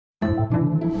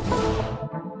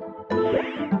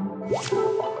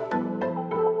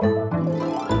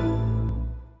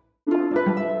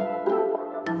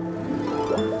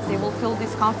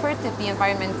discomfort if the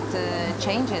environment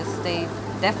changes. They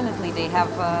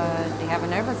have a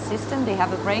nervous system, they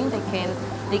have a brain,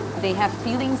 they have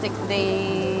feelings,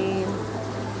 they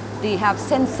have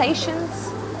sensations,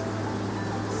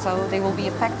 so they will be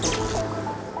affected.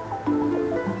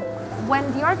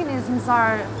 When the organisms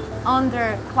are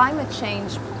under climate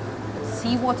change,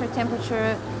 seawater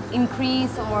temperature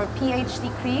increase or pH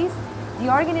decrease, the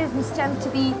organisms tend to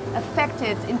be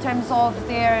affected in terms of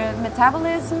their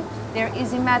metabolism. Their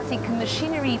enzymatic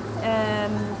machinery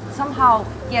somehow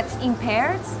gets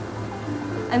impaired,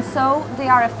 and so they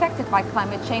are affected by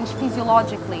climate change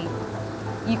physiologically.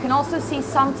 You can also see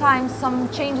sometimes some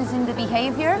changes in the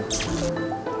behavior.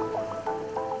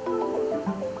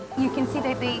 You can see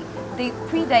that they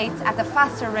predate at a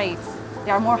faster rate.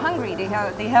 They are more hungry. They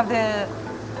have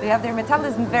their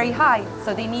metabolism very high,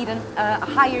 so they need a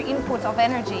higher input of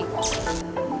energy.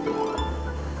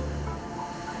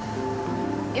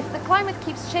 If the climate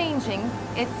keeps changing,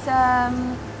 it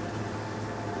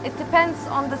depends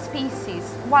on the species.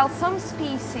 While some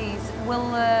species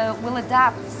will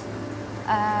adapt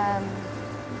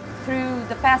through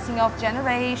the passing of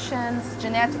generations,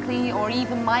 genetically, or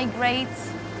even migrate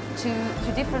to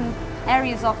different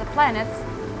areas of the planet,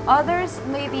 others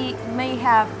may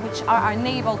have, which are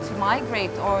unable to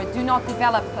migrate or do not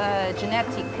develop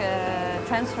genetic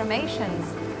transformations.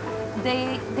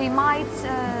 They might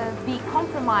be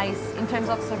compromised in terms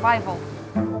of survival.